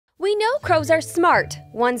We know crows are smart.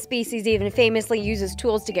 One species even famously uses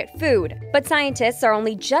tools to get food. But scientists are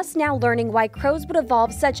only just now learning why crows would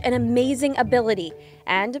evolve such an amazing ability.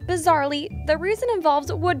 And, bizarrely, the reason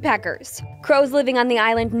involves woodpeckers. Crows living on the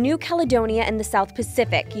island New Caledonia in the South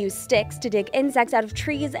Pacific use sticks to dig insects out of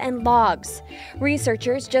trees and logs.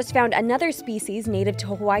 Researchers just found another species native to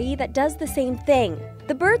Hawaii that does the same thing.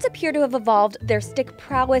 The birds appear to have evolved their stick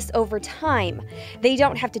prowess over time. They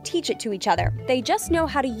don't have to teach it to each other. They just know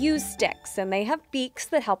how to use sticks, and they have beaks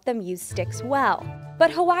that help them use sticks well.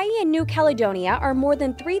 But Hawaii and New Caledonia are more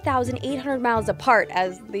than 3,800 miles apart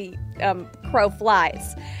as the crow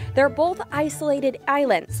flies. They're both isolated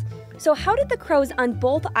islands. So how did the crows on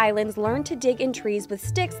both islands learn to dig in trees with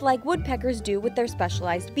sticks like woodpeckers do with their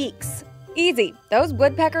specialized beaks? Easy, those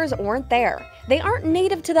woodpeckers weren't there. They aren't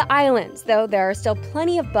native to the islands, though there are still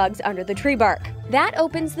plenty of bugs under the tree bark. That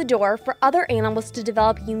opens the door for other animals to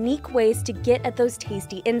develop unique ways to get at those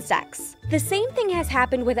tasty insects. The same thing has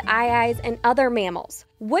happened with aye-ayes and other mammals.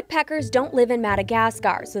 Woodpeckers don't live in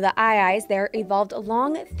Madagascar, so the aye-ayes there evolved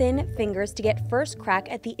long, thin fingers to get first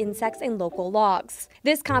crack at the insects in local logs.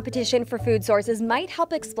 This competition for food sources might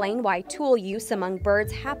help explain why tool use among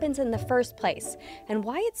birds happens in the first place, and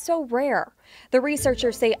why it's so rare. The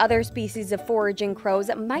researchers say other species of foraging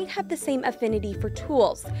crows might have the same affinity for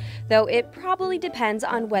tools, though it probably depends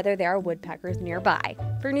on whether there are woodpeckers nearby.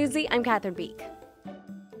 For Newsy, I'm Catherine Beek.